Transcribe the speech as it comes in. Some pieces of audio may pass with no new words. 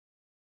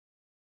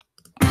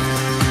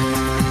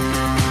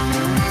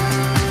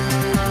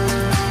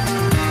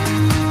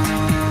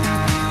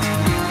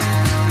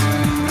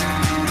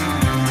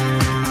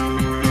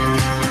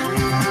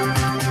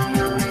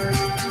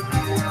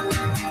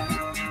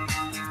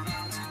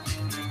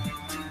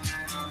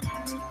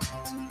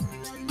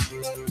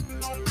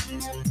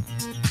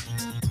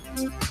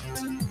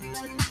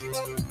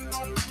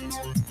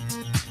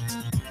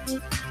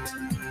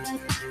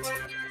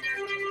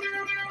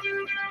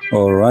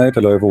All right,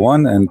 hello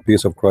everyone, and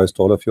peace of Christ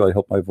to all of you. I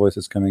hope my voice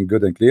is coming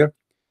good and clear.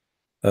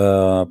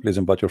 Please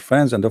invite your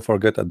friends, and don't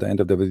forget at the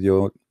end of the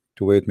video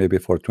to wait maybe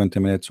for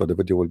 20 minutes, so the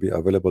video will be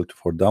available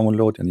for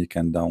download, and you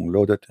can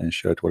download it and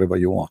share it wherever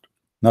you want.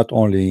 Not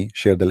only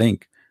share the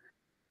link,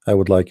 I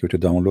would like you to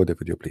download the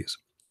video, please.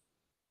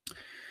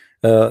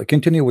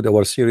 Continue with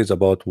our series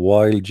about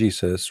while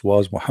Jesus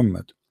was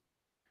Muhammad.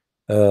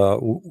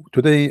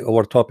 Today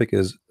our topic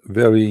is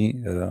very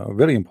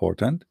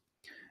important.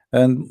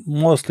 And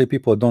mostly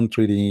people don't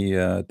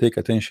really take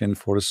attention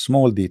for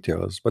small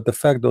details, but the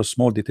fact those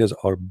small details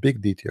are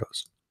big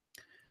details.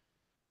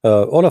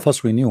 All of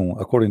us we knew,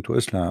 according to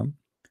Islam,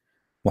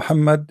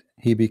 Muhammad,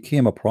 he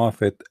became a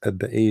prophet at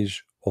the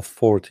age of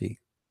 40.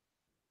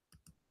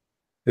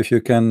 If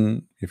you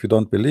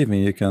don't believe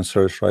me, you can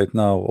search right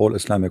now all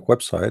Islamic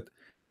website.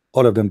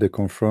 All of them, they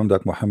confirm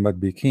that Muhammad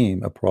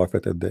became a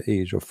prophet at the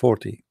age of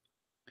 40.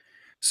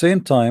 Same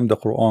time, the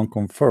Quran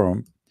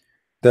confirmed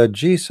that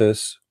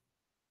Jesus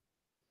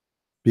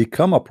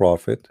become a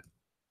prophet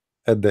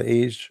at the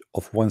age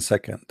of 1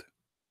 second.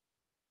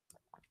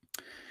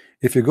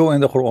 If you go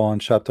in the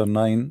Quran, chapter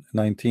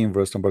 19,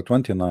 verse number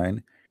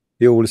 29,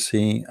 you will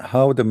see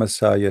how the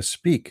Messiah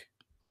speak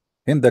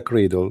in the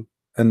cradle,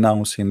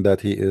 announcing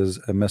that he is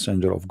a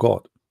messenger of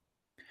God.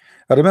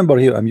 I remember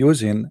here I'm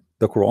using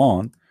the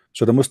Quran,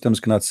 so the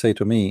Muslims cannot say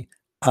to me,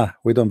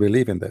 we don't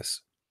believe in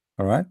this.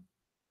 All right.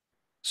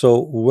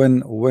 So when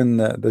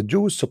the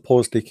Jews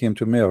supposedly came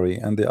to Mary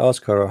and they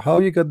asked her, how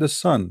you got this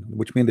son,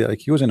 which means they're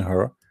accusing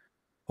her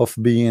of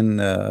being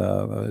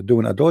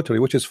doing adultery,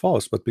 which is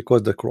false, but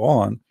because the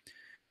Quran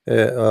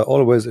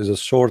always is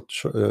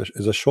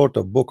a short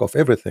of book of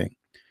everything,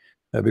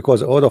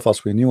 because all of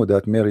us we knew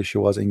that Mary, she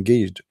was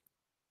engaged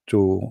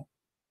to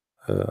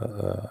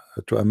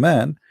a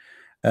man,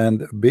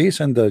 and based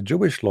on the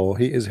Jewish law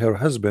he is her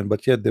husband,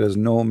 but yet there is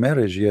no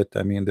marriage yet.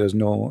 I mean, there's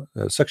no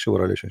sexual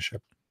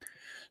relationship,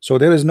 so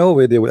there is no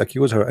way they will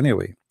accuse her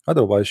anyway,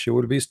 otherwise she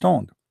will be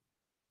stoned.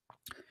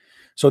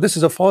 So this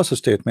is a false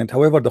statement.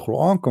 However, the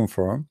Quran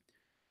confirmed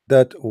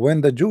that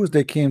when the Jews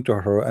they came to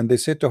her and they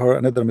said to her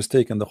another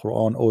mistake in the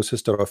Quran, oh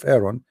sister of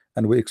Aaron,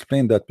 and we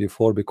explained that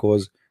before,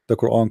 because the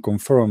Quran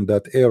confirmed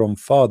that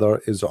Aaron's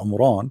father is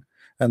Umran,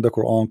 and the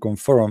Quran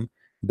confirmed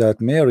that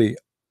Mary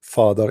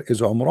father is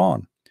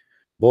Umran.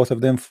 Both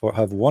of them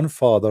have one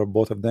father.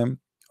 Both of them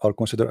are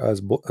considered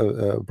as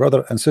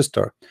brother and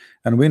sister,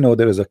 and we know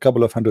there is a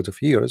couple of hundreds of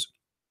years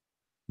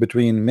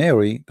between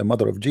Mary, the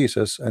mother of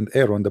Jesus, and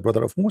Aaron, the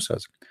brother of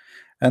Moses.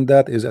 And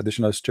that is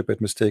additional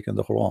stupid mistake in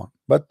the Quran.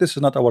 But this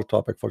is not our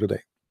topic for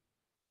today.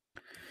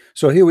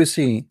 So here we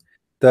see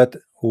that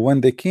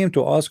when they came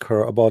to ask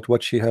her about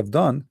what she have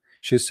done,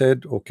 she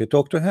said, okay,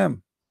 talk to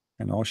him.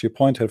 You know, she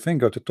pointed her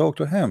finger to talk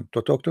to him.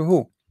 To talk to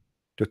who?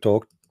 To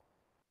talk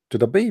to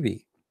the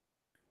baby.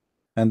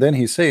 And then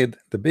he said,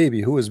 the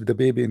baby, who is the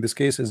baby in this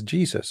case, is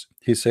Jesus.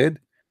 He said,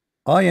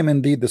 I am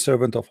indeed the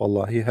servant of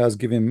Allah. He has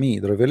given me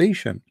the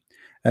revelation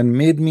and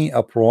made me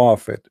a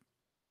prophet.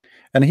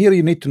 And here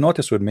you need to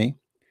notice with me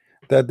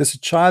that this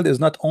child is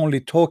not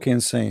only talking,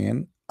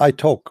 saying, I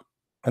talk,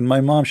 and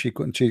my mom, she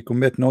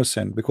commit no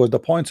sin, because the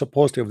point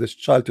supposedly of this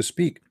child to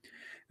speak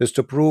is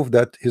to prove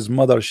that his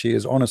mother, she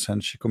is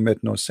innocent, she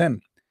commit no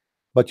sin.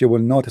 But you will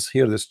notice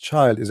here this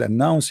child is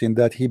announcing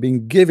that he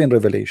been given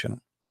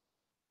revelation.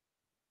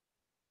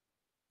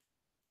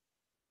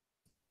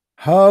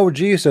 How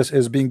Jesus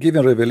is being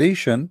given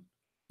revelation,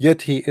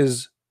 yet he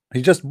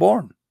just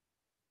born.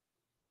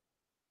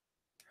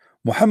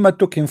 Muhammad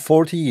took him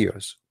 40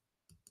 years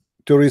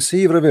to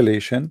receive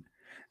revelation,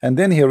 and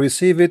then he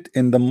received it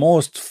in the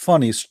most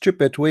funny,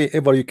 stupid way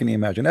ever you can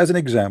imagine. As an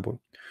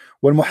example,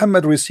 when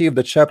Muhammad received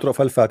the chapter of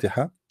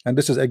Al-Fatiha, and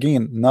this is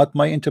again not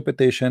my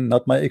interpretation,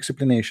 not my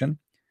explanation,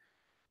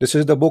 this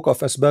is the book of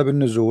Asbab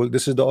al-Nuzul.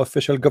 This is the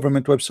official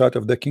government website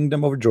of the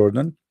Kingdom of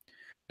Jordan.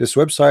 This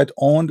website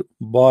owned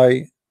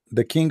by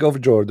the King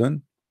of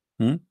Jordan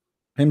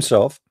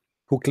himself,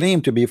 who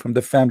claimed to be from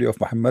the family of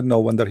Muhammad. No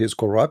wonder he is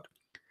corrupt.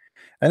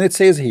 And it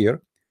says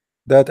here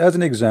that, as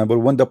an example,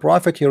 when the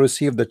prophet he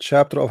received the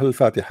chapter of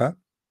Al-Fatiha,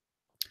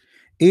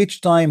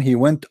 each time he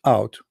went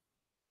out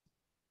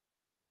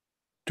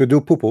to do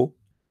poo-poo,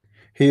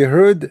 he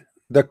heard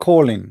the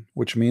calling,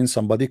 which means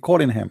somebody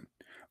calling him.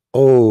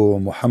 Oh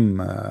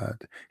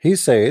Muhammad, he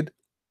said,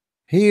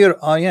 here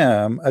I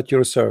am at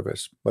your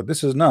service. But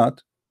this is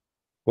not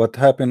what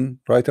happened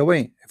right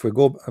away. If we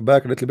go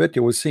back a little bit,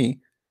 you will see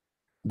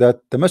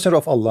that the messenger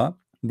of Allah,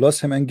 bless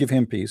him and give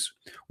him peace,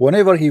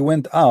 whenever he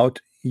went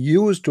out,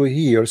 used to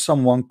hear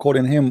someone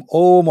calling him,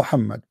 oh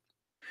Muhammad.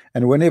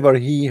 And whenever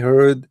he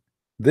heard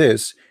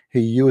this,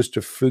 he used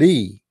to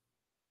flee.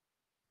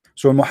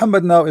 So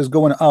Muhammad now is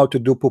going out to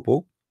do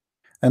poo-poo,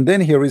 and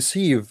then he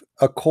received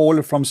a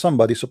call from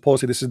somebody,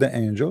 supposedly this is the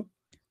angel,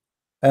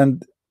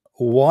 and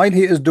while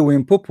he is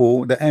doing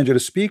poo-poo, the angel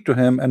speak to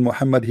him, and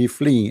Muhammad he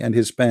flee, and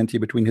his panty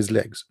between his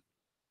legs.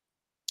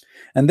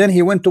 And then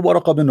he went to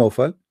Waraqah bin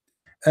Nawfal,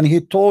 and he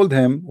told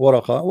him,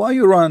 Waraqah, why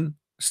you run?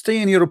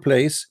 Stay in your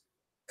place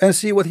and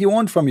see what he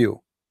want from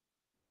you.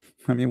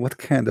 I mean, what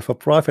kind of a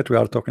prophet we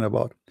are talking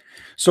about?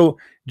 So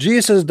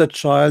Jesus the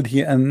child,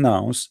 he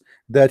announced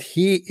that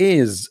he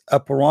is a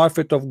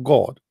prophet of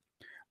God.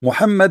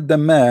 Muhammad the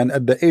man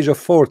at the age of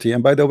 40,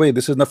 and by the way,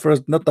 this is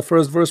not the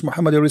first verse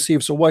Muhammad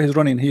received. So why he's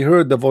running? He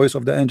heard the voice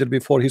of the angel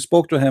before. He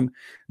spoke to him.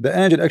 The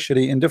angel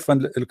actually in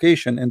different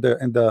location in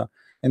the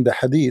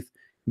hadith.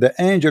 The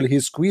angel,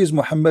 he squeezed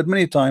Muhammad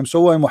many times.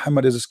 So why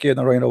Muhammad is scared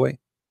and ran away?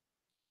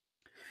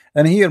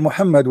 And here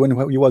Muhammad, when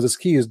he was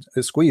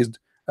squeezed,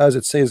 as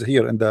it says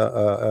here in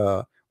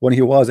the when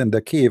he was in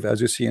the cave,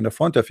 as you see in the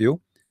front of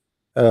you,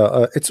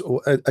 it's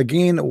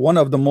again one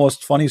of the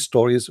most funny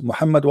stories.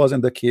 Muhammad was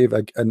in the cave,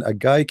 and a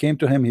guy came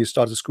to him. He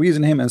started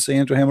squeezing him and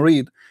saying to him,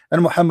 read.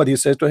 And Muhammad, he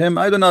says to him,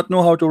 I do not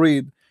know how to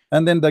read.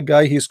 And then the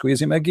guy, he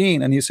squeezed him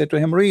again, and he said to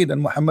him, read.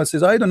 And Muhammad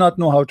says, I do not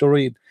know how to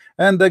read.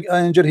 And the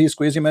angel, he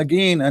squeezed him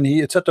again, and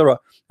he etc.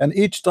 And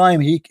each time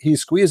he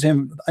squeezed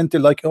him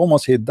until like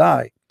almost he'd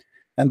die.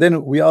 And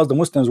then we asked the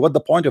Muslims, what the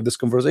point of this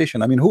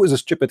conversation? I mean, who is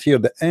stupid here,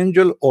 the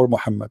angel or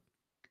Muhammad?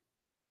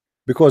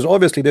 Because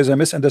obviously there's a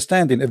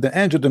misunderstanding. If the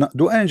angel do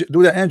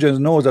the angels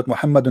know that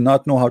Muhammad do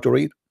not know how to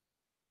read?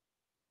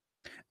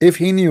 If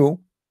he knew,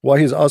 why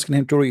he's asking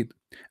him to read?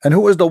 And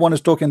who is the one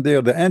who's talking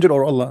there, the angel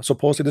or Allah?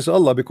 Supposedly this is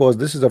Allah, because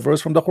this is a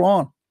verse from the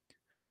Quran.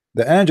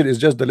 The angel is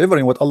just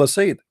delivering what Allah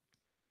said.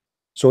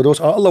 So those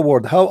are Allah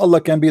word. How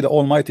Allah can be the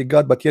Almighty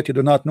God, but yet you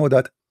do not know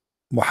that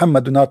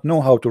Muhammad do not know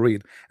how to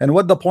read? And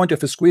what the point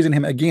of squeezing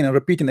him again and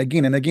repeating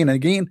again and again and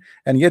again?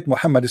 And yet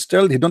Muhammad is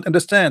still, he don't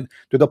understand,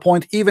 to the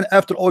point even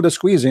after all the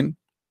squeezing,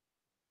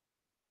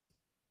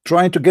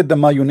 trying to get the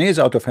mayonnaise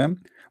out of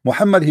him,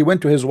 Muhammad, he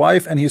went to his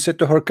wife and he said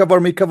to her, cover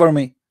me, cover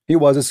me. He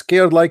was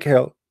scared like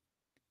hell.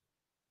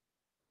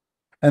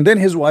 And then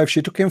his wife,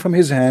 she took him from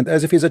his hand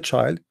as if he's a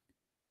child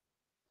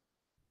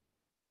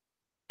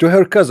to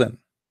her cousin.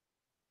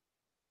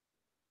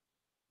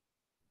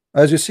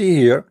 As you see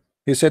here,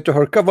 he said to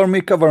her, cover me,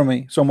 cover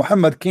me. So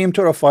Muhammad came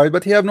terrified,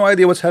 but he have no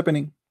idea what's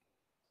happening.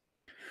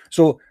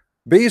 So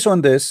based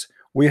on this,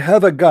 we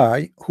have a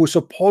guy who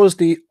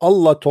supposedly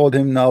Allah told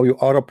him, now you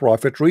are a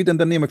prophet, read in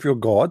the name of your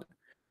God,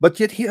 but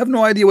yet he have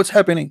no idea what's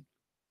happening.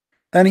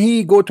 And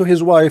he go to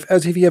his wife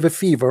as if he have a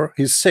fever,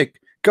 he's sick,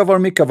 cover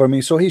me, cover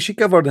me. So she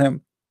covered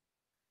him.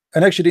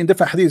 And actually in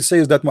different hadith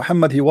says that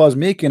Muhammad, he was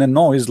making a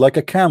noise like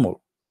a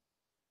camel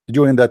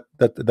during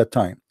that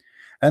time.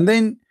 And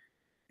then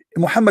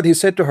Muhammad, he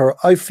said to her,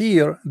 I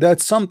fear that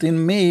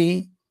something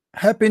may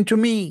happen to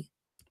me.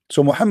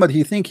 So Muhammad,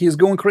 he think he's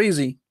going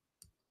crazy.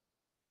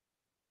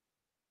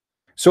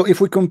 So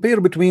if we compare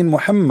between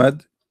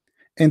Muhammad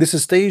in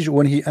this stage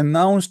when he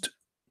announced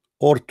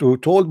or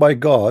told by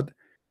God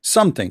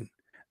something,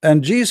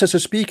 and Jesus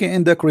is speaking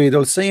in the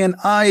cradle saying,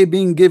 I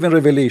being given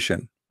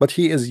revelation, but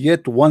he is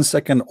yet 1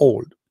 second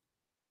old.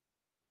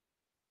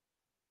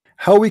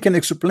 How we can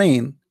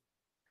explain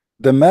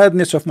the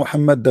madness of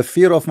Muhammad, the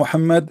fear of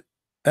Muhammad,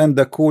 and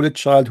the cool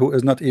child who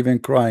is not even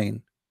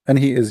crying, and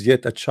he is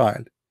yet a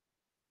child?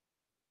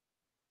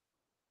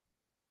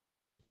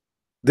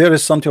 There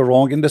is something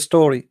wrong in the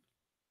story.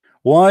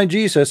 Why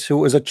Jesus,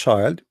 who is a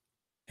child,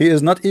 he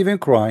is not even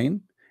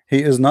crying,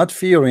 he is not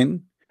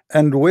fearing,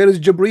 and where is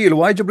Jibril?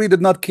 Why Jibril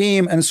did not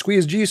came and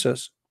squeeze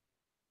Jesus?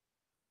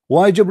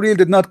 Why Jibril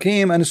did not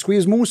came and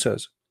squeeze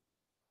Moses?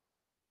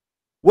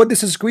 What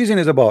this squeezing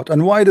is about,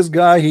 and why this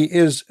guy, he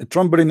is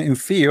trembling in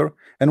fear,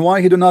 and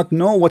why he do not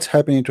know what's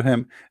happening to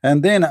him?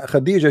 And then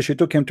Khadija, she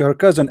took him to her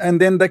cousin,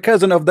 and then the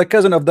cousin of the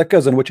cousin of the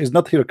cousin, which is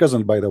not her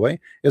cousin, by the way,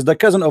 is the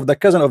cousin of the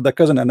cousin of the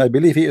cousin, and I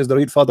believe he is the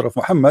real father of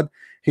Muhammad.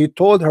 He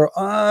told her,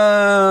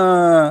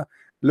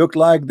 look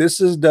like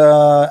this is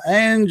the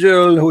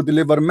angel who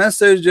deliver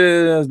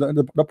messages.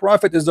 The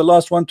prophet is the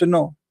last one to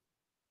know.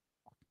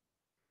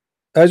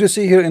 As you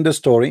see here in the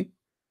story,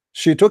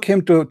 she took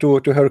him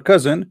to her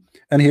cousin,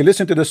 and he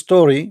listened to the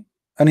story,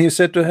 and he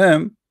said to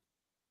him,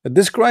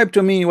 describe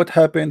to me what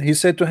happened. He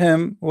said to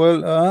him,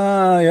 well,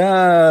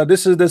 yeah,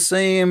 this is the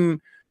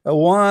same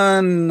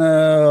one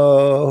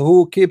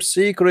who keeps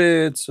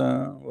secrets.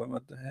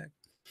 What the heck?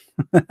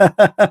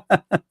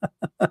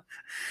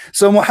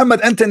 So Muhammad,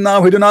 until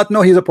now, he do not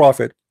know he's a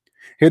prophet.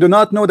 He do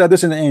not know that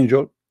this is an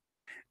angel.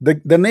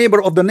 The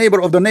neighbor of the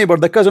neighbor of the neighbor,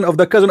 the cousin of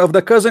the cousin of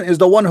the cousin, is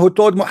the one who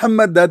told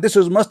Muhammad that this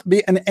must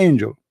be an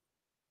angel.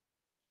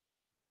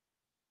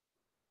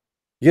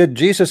 Yet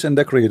Jesus in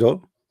the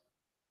cradle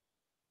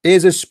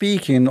is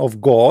speaking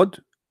of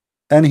God,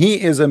 and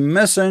he is a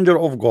messenger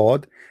of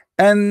God,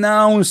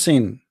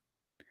 announcing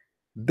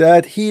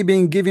that he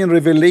been given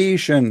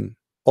revelation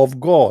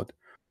of God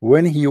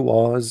when he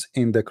was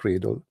in the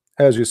cradle,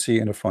 as you see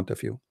in front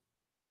of you.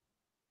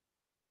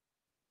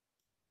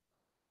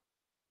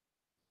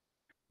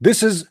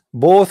 This is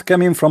both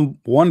coming from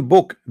one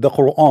book, the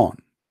Quran,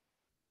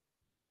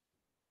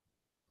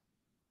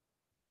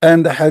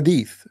 and the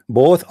Hadith.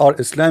 Both are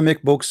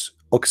Islamic books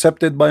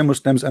accepted by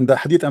Muslims, and the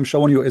Hadith I'm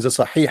showing you is a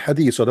Sahih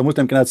Hadith, so the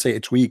Muslim cannot say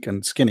it's weak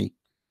and skinny,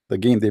 the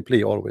game they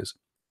play always.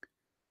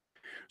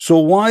 So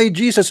why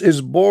Jesus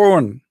is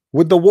born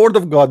with the word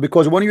of God?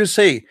 Because when you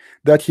say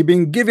that he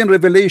been given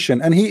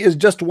revelation and he is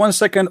just 1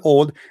 second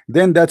old,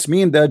 then that's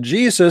mean that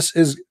Jesus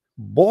is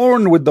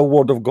born with the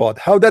word of God.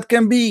 How that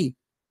can be?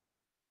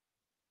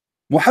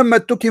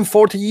 Muhammad took him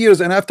 40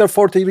 years, and after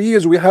 40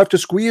 years we have to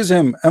squeeze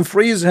him and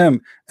freeze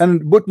him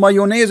and put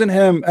mayonnaise in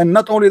him. And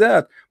not only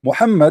that,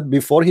 Muhammad,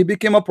 before he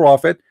became a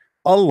prophet,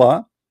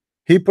 Allah,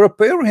 he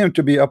prepared him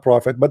to be a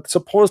prophet, but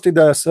supposedly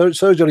the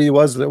surgery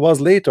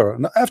was later,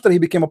 after he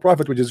became a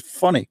prophet, which is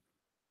funny.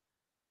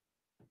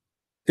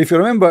 If you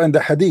remember in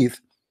the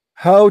hadith,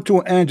 how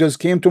two angels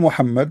came to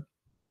Muhammad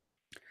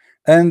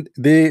and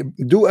they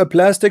do a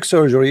plastic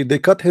surgery, they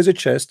cut his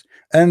chest,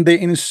 and they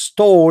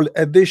install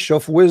a dish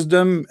of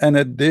wisdom and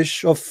a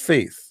dish of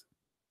faith.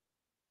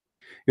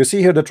 You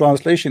see here the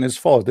translation is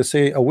false. They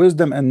say a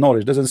wisdom and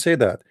knowledge. Doesn't say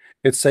that.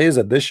 It says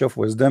a dish of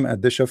wisdom, a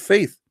dish of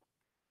faith.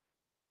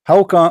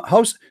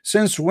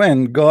 Since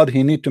when God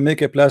he need to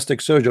make a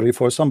plastic surgery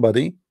for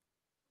somebody,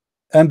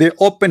 and they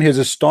open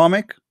his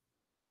stomach,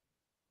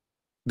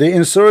 they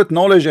insert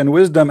knowledge and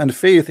wisdom and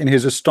faith in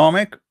his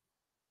stomach?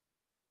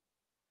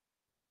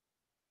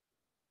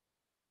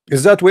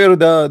 Is that where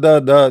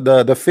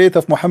the faith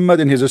of Muhammad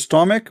in his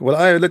stomach?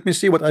 Well, let me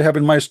see what I have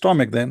in my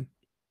stomach then.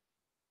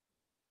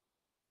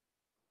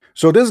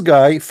 So this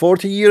guy,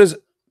 40 years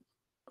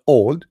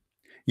old,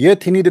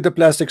 yet he needed a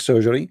plastic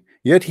surgery,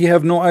 yet he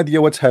have no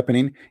idea what's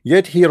happening,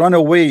 yet he run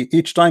away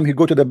each time he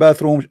go to the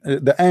bathroom.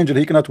 The angel,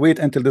 he cannot wait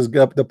until this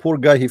guy, the poor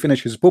guy, he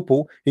finish his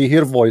poo-poo. He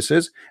hear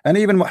voices, and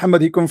even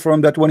Muhammad, he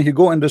confirmed that when he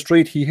go in the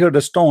street, he hear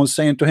the stones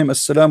saying to him,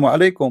 Assalamu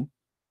alaikum.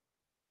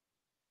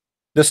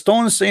 The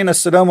stones saying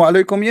Assalamu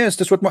alaikum. Yes,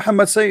 that's what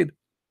Muhammad said,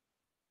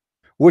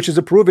 which is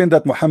proving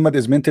that Muhammad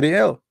is mentally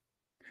ill.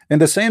 In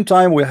the same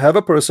time, we have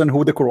a person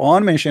who the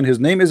Quran mentioned, his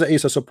name is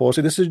Isa,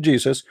 supposedly this is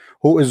Jesus,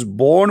 who is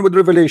born with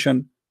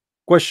revelation.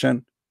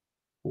 Question: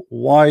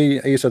 why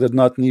Isa did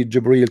not need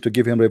Jibreel to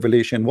give him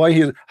revelation?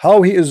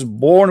 How he is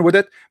born with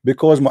it?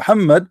 Because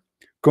Muhammad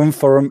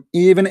confirmed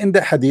even in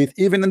the hadith,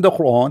 even in the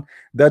Quran,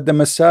 that the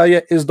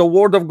Messiah is the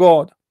word of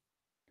God.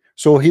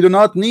 So he do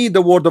not need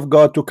the word of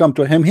God to come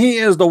to him. He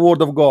is the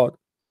word of God.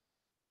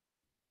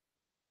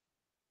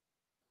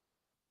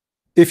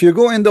 If you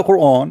go in the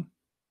Quran,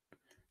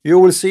 you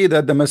will see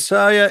that the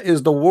Messiah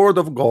is the word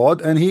of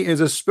God, and he is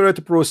a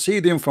spirit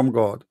proceeding from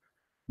God.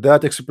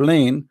 That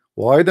explain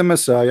why the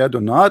Messiah do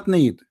not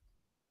need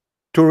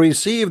to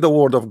receive the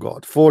word of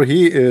God, for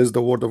he is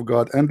the word of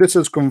God. And this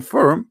is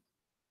confirmed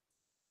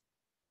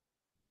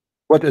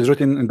what is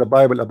written in the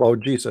Bible about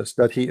Jesus,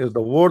 that he is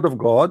the word of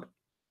God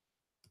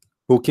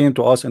who came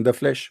to us in the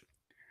flesh.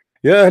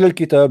 Ya Ahl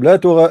al-Kitab, la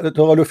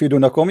tughalu fi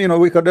dunakum. You know,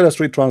 we can let us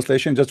read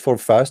translation just for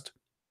fast.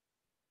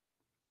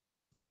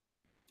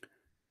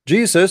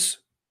 Jesus,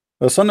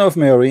 the son of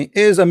Mary,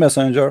 is a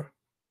messenger,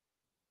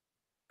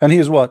 and he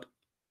is what?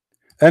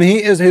 And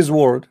he is his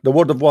word. The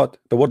word of what?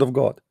 The word of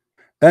God.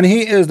 And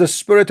he is the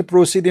spirit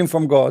proceeding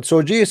from God.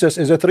 So Jesus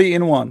is a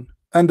 3-in-1.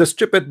 And the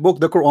stupid book,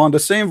 the Quran, the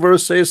same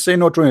verse says say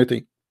no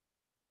Trinity.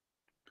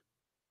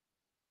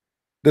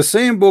 The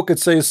same book, it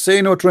says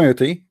say no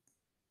Trinity.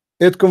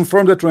 It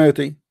confirmed the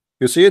Trinity.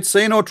 You see it,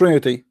 say no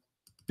Trinity.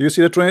 Do you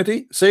see the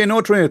Trinity? Say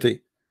no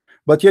Trinity.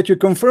 But yet you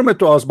confirm it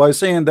to us by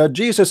saying that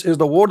Jesus is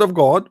the word of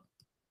God,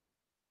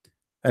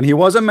 and he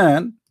was a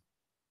man.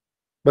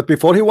 But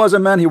before he was a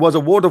man, he was a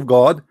word of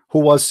God who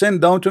was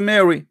sent down to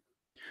Mary.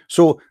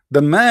 So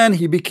the man,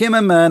 he became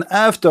a man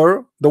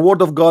after the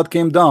word of God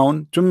came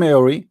down to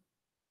Mary,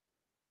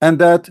 and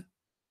that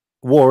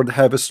word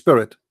have a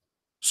spirit.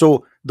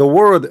 So the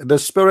word, the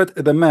spirit,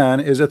 the man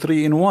is a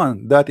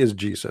 3-in-1. That is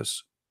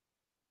Jesus.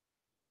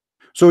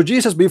 So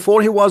Jesus,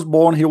 before he was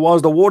born, he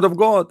was the word of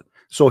God.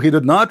 So he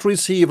did not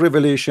receive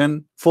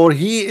revelation, for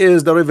he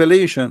is the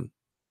revelation,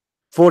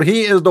 for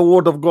he is the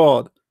word of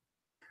God.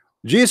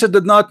 Jesus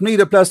did not need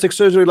a plastic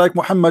surgery like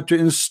Muhammad to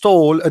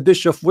install a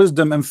dish of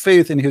wisdom and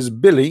faith in his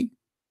belly,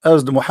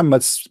 as the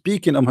Muhammad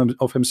speaking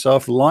of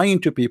himself, lying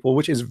to people,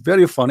 which is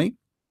very funny.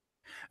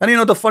 And you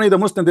know the funny, the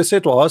Muslim, they say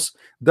to us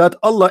that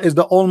Allah is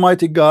the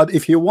Almighty God.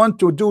 If he want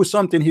to do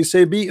something, he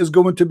say be is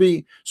going to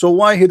be. So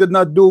why he did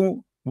not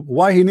do,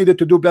 why he needed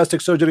to do plastic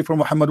surgery for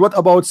Muhammad? What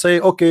about say,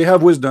 okay,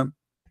 have wisdom?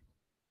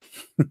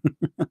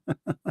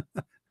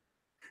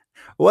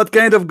 What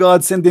kind of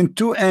God sending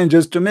 2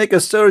 angels to make a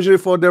surgery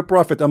for their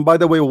prophet? And by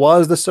the way,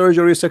 was the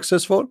surgery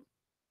successful?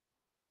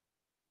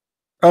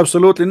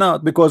 Absolutely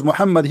not, because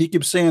Muhammad, he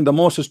keeps saying the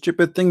most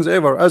stupid things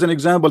ever. As an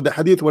example, the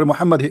hadith where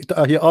Muhammad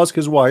he asked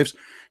his wives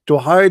to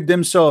hide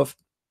themselves.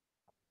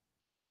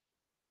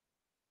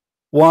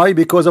 Why?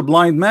 Because a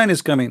blind man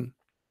is coming.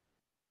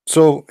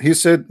 So he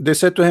said, they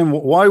said to him,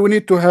 why we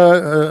need to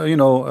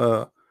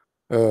have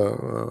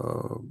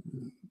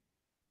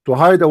to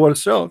hide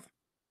ourselves?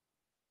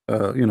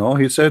 You know,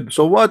 he said,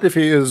 so what if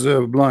he is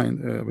blind?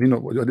 You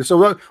know,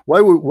 so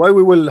why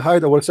we will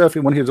hide ourselves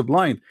when he is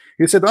blind?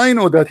 He said, I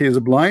know that he is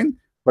blind,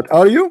 but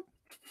are you?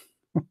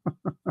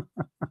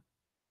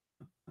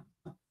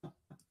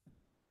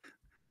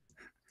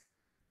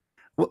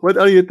 What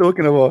are you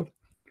talking about?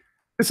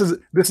 This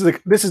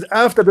is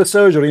after the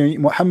surgery,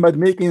 Muhammad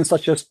making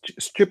such a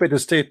stupid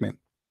statement.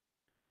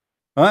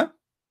 Huh?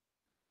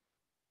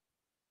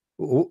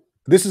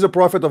 This is a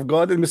prophet of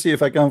God. Let me see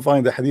if I can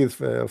find the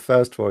hadith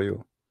fast for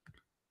you.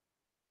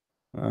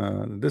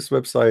 This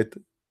website,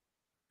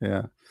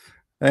 yeah.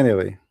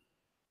 Anyway,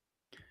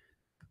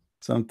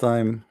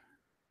 sometime.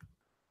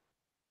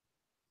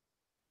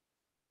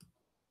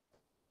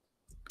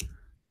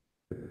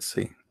 Let's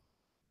see.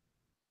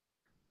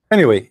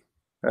 Anyway,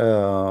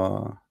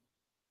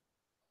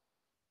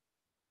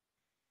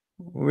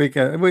 we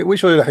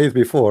showed you the hadith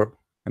before,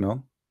 you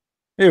know.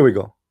 Here we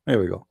go. Here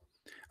we go.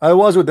 I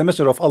was with the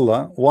Messenger of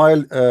Allah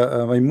while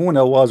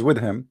Maimuna was with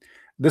him.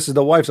 This is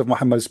the wives of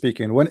Muhammad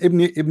speaking. When Ibn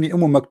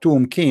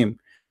Maktoum came,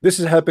 this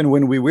has happened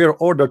when we were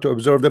ordered to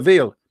observe the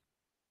veil.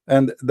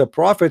 And the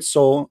Prophet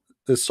said,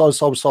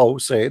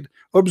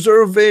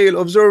 observe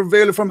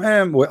veil from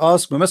him. We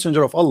asked the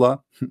Messenger of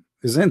Allah,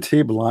 isn't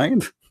he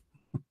blind?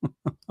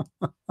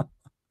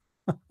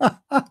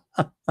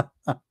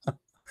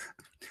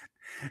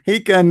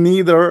 He can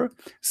neither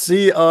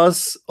see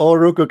us or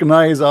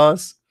recognize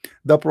us.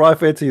 The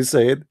Prophet, he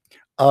said,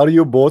 are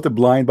you both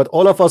blind? But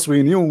all of us,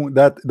 we knew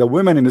that the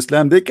women in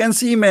Islam, they can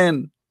see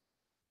men.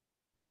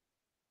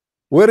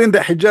 Wearing the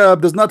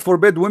hijab does not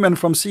forbid women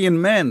from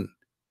seeing men.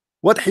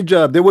 What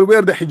hijab? They will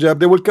wear the hijab,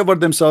 they will cover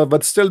themselves,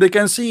 but still they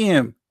can see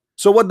him.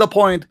 So what the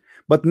point?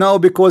 But now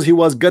because he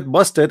was get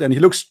busted and he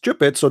looks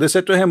stupid, so they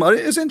said to him,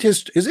 isn't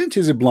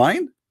he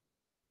blind?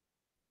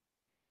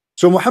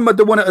 So Muhammad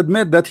didn't want to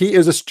admit that he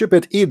is a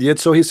stupid idiot,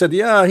 so he said,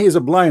 yeah, he is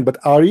a blind, but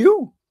are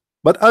you?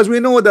 But as we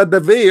know that the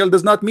veil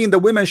does not mean the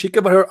women, she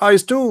cover her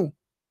eyes too.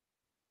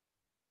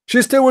 She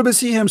still will be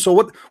seeing him. So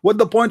what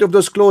the point of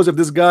those clothes if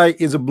this guy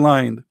is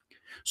blind?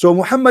 So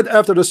Muhammad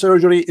after the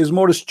surgery is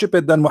more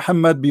stupid than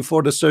Muhammad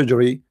before the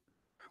surgery.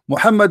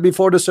 Muhammad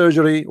before the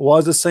surgery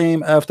was the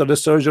same after the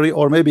surgery,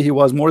 or maybe he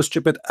was more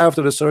stupid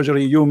after the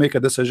surgery. You make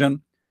a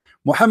decision.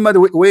 Muhammad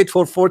wait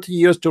for 40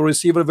 years to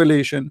receive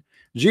revelation.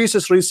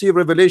 Jesus received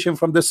revelation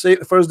from the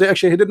first day.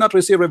 Actually, he did not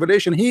receive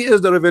revelation. He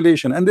is the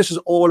revelation, and this is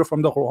all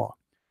from the Quran.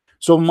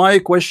 So my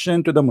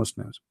question to the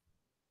Muslims,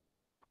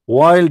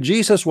 while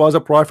Jesus was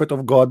a prophet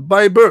of God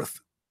by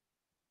birth,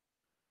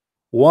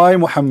 why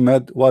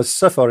Muhammad was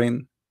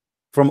suffering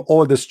from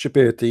all this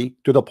stupidity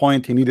to the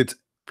point he needed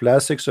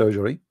plastic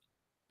surgery,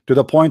 to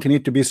the point he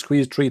needed to be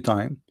squeezed 3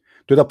 times,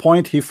 to the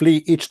point he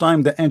flee each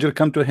time the angel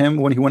come to him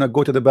when he want to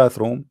go to the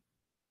bathroom?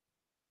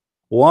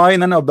 Why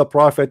none of the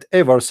prophet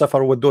ever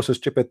suffer with those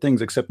stupid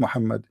things except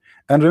Muhammad?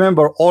 And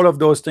remember, all of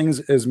those things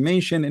is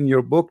mentioned in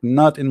your book,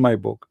 not in my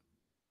book.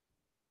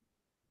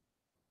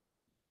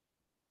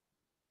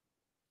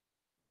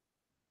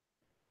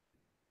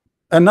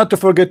 And not to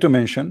forget to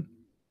mention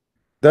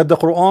that the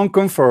Quran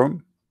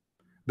confirm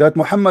that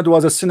Muhammad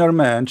was a sinner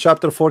man,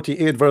 chapter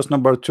 48 verse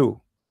number 2.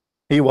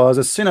 He was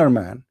a sinner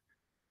man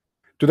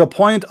to the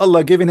point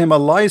Allah giving him a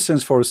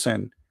license for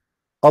sin.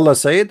 Allah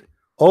said,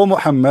 O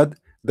Muhammad,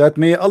 that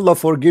may Allah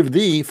forgive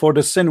thee for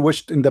the sin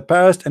which in the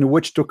past and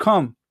which to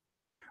come.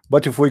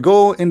 But if we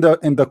go in the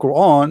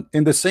Quran,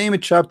 in the same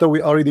chapter we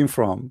are reading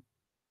from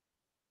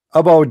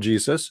about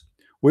Jesus,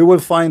 we will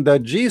find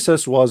that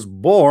Jesus was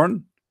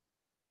born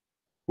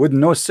with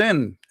no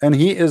sin, and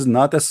he is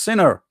not a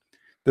sinner.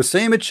 The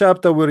same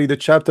chapter we read, the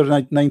chapter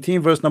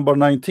 19 verse number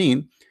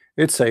 19,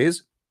 it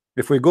says,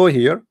 if we go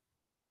here,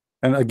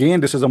 and again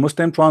this is a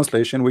Muslim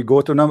translation, we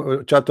go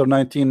to chapter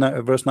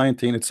 19 verse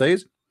 19, it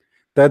says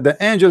that the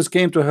angels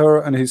came to her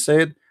and he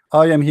said,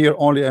 I am here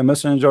only a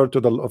messenger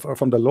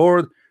from the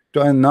Lord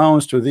to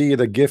announce to thee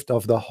the gift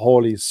of the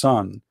Holy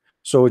Son.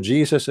 So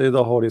Jesus is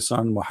the Holy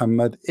Son.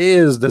 Muhammad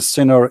is the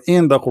sinner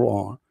in the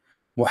Quran.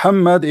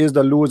 Muhammad is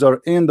the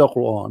loser in the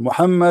Quran.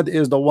 Muhammad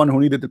is the one who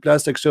needed the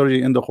plastic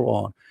surgery in the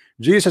Quran.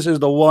 Jesus is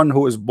the one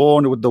who is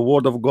born with the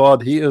word of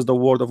God. He is the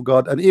word of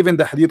God. And even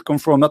the hadith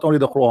confirm, not only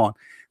the Quran,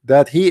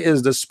 that he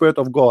is the spirit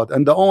of God.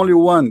 And the only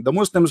one, the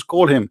Muslims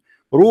call him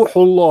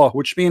Ruhullah,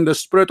 which means the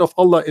spirit of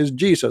Allah is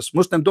Jesus.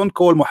 Muslims don't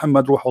call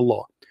Muhammad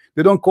Ruhullah.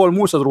 They don't call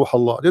Musa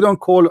Ruhullah. They don't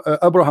call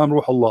Abraham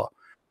Ruhullah.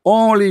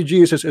 Only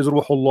Jesus is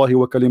Ruhullahi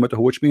wa kalimatuhu,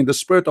 which means the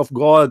spirit of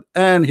God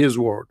and his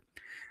word.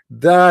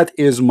 That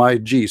is my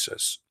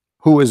Jesus,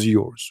 who is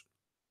yours.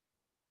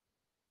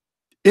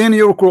 In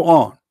your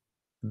Quran,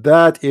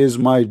 that is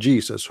my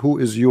Jesus, who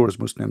is yours,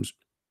 Muslims.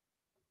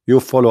 You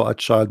follow a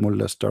child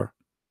molester,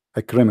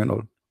 a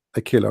criminal,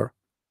 a killer,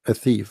 a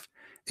thief.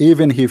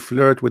 Even he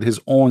flirt with his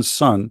own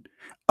son,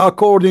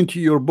 according to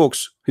your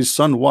books, his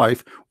son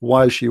wife,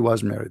 while she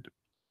was married.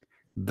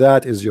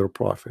 That is your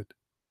prophet,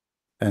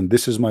 and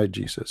this is my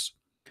Jesus.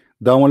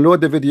 Download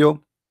the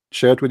video,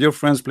 share it with your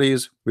friends,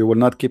 please. We will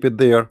not keep it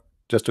there,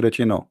 just to let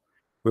you know.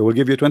 We will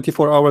give you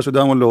 24 hours to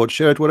download.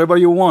 Share it wherever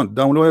you want.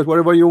 Download it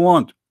wherever you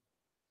want.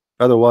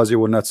 Otherwise, you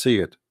will not see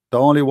it. The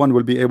only one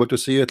will be able to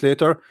see it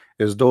later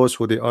is those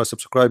who they are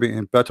subscribing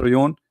in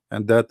Patreon,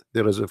 and that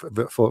there is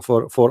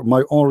for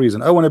my own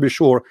reason. I want to be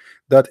sure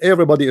that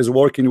everybody is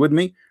working with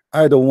me.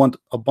 I don't want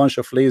a bunch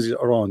of lazy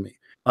around me.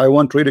 I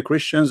want really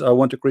Christians. I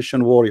want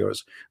Christian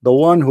warriors. The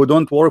one who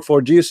don't work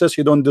for Jesus,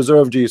 you don't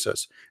deserve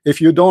Jesus. If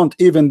you don't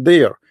even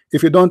dare,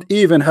 if you don't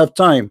even have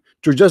time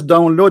to just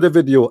download a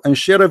video and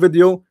share a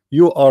video,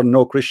 you are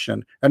no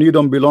Christian and you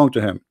don't belong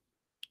to him.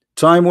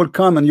 Time will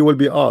come and you will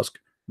be asked.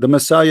 The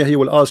Messiah, he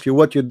will ask you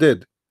what you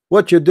did.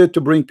 What you did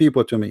to bring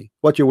people to me.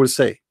 What you will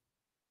say.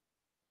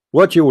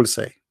 What you will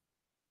say.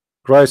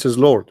 Christ is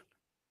Lord.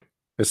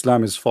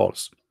 Islam is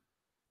false.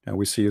 And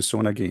we see you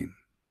soon again.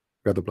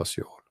 God bless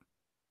you all.